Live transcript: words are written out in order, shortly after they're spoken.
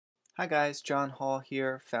Hi guys, Jon Hall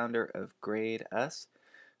here, founder of Grade Us.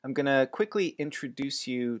 I'm going to quickly introduce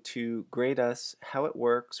you to Grade Us, how it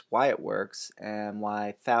works, and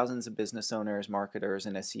why thousands of business owners, marketers,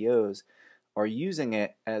 and SEOs are using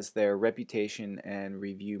it as their reputation and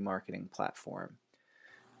review marketing platform.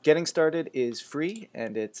 Getting started is free,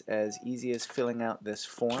 and it's as easy as filling out this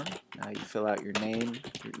form. You fill out your name,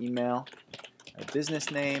 your email, a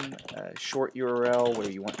business name, a short URL where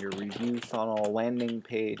you want your review funnel landing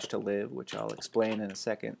page to live, which I'll explain in a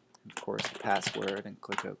second, of course a password, and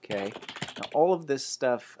click OK. Now, all of this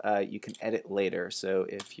stuff you can edit later, so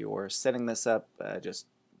if you're setting this up just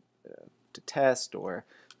to test or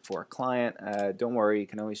for a client, don't worry, you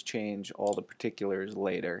can always change all the particulars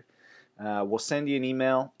later. We'll send you an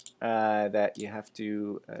email that you have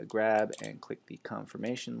to grab and click the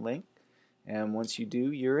confirmation link, and once you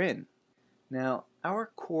do, you're in. Now,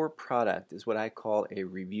 our core product is what I call a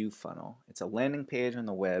review funnel. It's a landing page on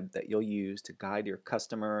the web that you'll use to guide your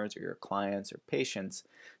customers or your clients or patients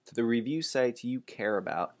to the review sites you care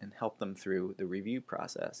about and help them through the review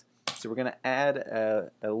process. So we're going to add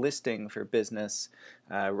a listing for business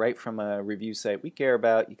right from a review site we care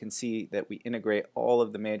about. You can see that we integrate all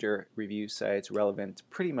of the major review sites relevant to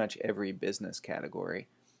pretty much every business category.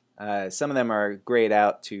 Some of them are grayed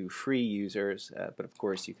out to free users, but of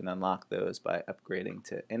course you can unlock those by upgrading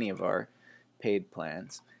to any of our paid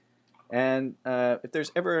plans. And if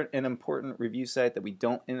there's ever an important review site that we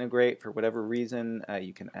don't integrate for whatever reason,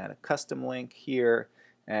 you can add a custom link here.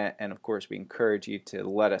 And of course we encourage you to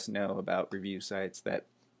let us know about review sites that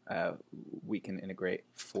we can integrate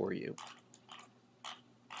for you.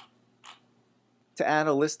 To add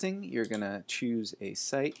a listing, you're going to choose a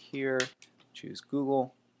site here, choose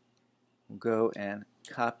Google. We'll go and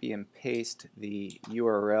copy and paste the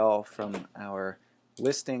URL from our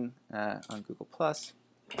listing on Google+.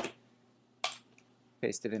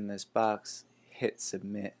 Paste it in this box, hit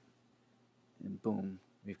submit, and boom,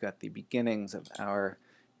 we've got the beginnings of our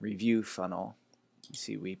review funnel. You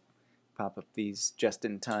see we pop up these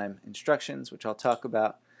just-in-time instructions, which I'll talk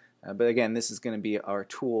about. But again, this is going to be our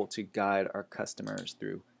tool to guide our customers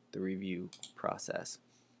through the review process.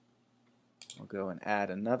 We'll go and add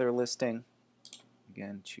another listing.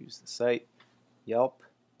 Again, choose the site, Yelp,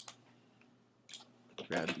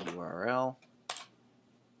 grab the URL,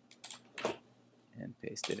 and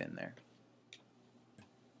paste it in there.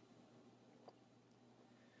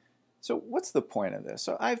 So what's the point of this?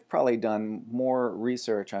 So I've probably done more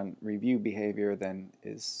research on review behavior than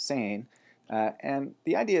is sane. And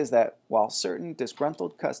the idea is that while certain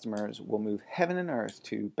disgruntled customers will move heaven and earth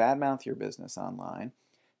to badmouth your business online,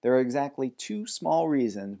 there are exactly two small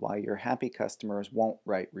reasons why your happy customers won't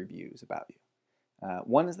write reviews about you.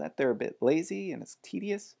 One is that they're a bit lazy and it's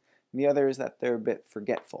tedious, and the other is that they're a bit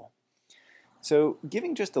forgetful. So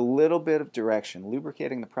giving just a little bit of direction,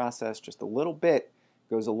 lubricating the process just a little bit,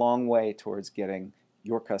 goes a long way towards getting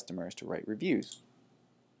your customers to write reviews.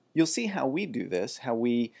 You'll see how we do this, how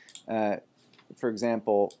we, for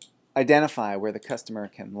example, identify where the customer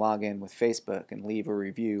can log in with Facebook and leave a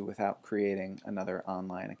review without creating another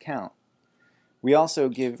online account. We also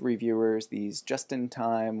give reviewers these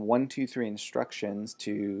just-in-time 1, 2, 3 instructions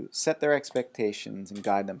to set their expectations and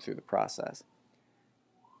guide them through the process.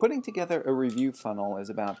 Putting together a review funnel is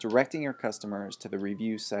about directing your customers to the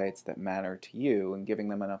review sites that matter to you and giving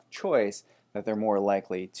them enough choice that they're more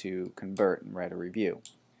likely to convert and write a review.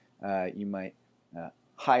 You might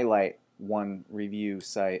highlight one review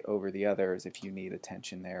site over the others if you need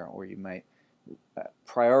attention there, or you might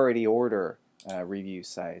priority order review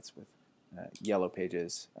sites with yellow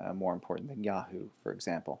pages more important than Yahoo, for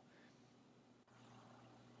example.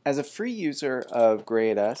 As a free user of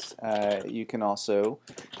Grade Us, you can also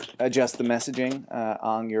adjust the messaging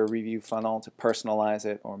on your review funnel to personalize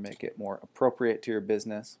it or make it more appropriate to your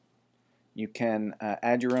business. You can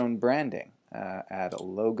add your own branding, add a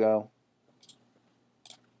logo,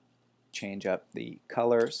 change up the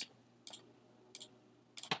colors,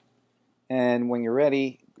 and when you're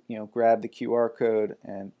ready, grab the QR code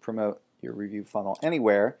and promote your review funnel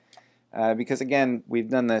anywhere. Because again, we've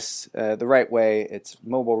done this the right way. It's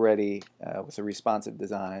mobile ready with a responsive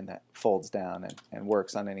design that folds down and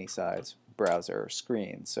works on any size browser or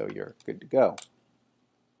screen, so you're good to go.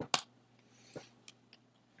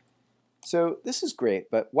 So this is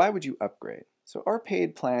great, but why would you upgrade? So our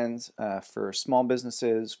paid plans for small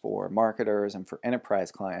businesses, for marketers, and for enterprise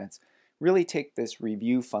clients really take this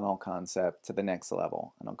review funnel concept to the next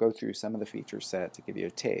level. And I'll go through some of the feature set to give you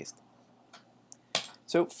a taste.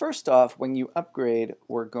 So first off, when you upgrade,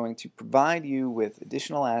 we're going to provide you with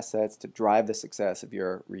additional assets to drive the success of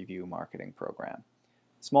your review marketing program.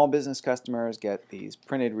 Small business customers get these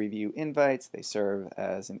printed review invites. They serve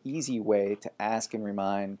as an easy way to ask and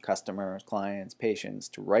remind customers, clients, patients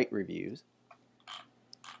to write reviews.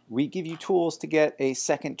 We give you tools to get a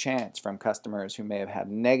second chance from customers who may have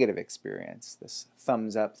had negative experience. This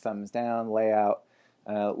thumbs up, thumbs down layout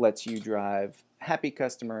lets you drive happy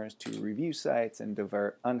customers to review sites and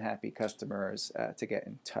divert unhappy customers to get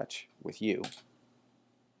in touch with you.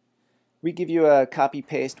 We give you a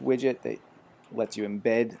copy-paste widget that lets you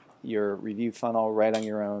embed your review funnel right on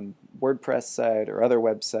your own WordPress site or other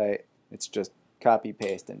website. It's just copy,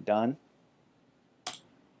 paste, and done.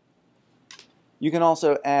 You can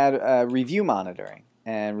also add review monitoring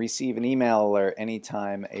and receive an email alert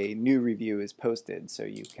anytime a new review is posted so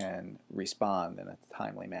you can respond in a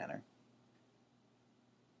timely manner.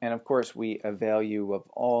 And of course, we avail you of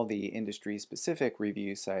all the industry-specific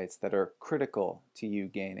review sites that are critical to you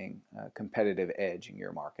gaining a competitive edge in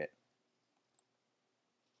your market.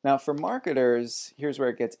 Now for marketers, here's where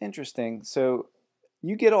it gets interesting. So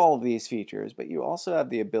you get all of these features, but you also have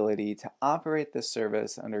the ability to operate the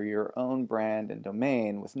service under your own brand and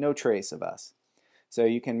domain with no trace of us. So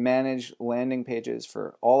you can manage landing pages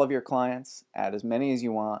for all of your clients, add as many as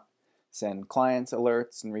you want, send clients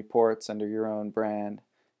alerts and reports under your own brand,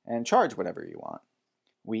 and charge whatever you want.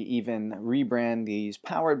 We even rebrand these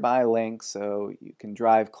powered by links so you can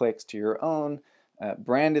drive clicks to your own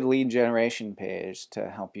branded lead generation page to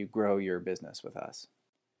help you grow your business with us.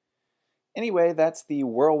 Anyway, that's the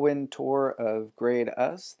whirlwind tour of Grade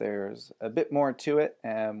Us. There's a bit more to it,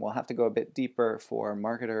 and we'll have to go a bit deeper for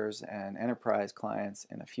marketers and enterprise clients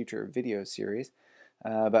in a future video series.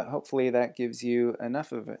 But hopefully that gives you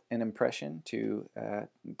enough of an impression to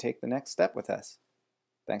take the next step with us.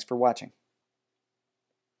 Thanks for watching.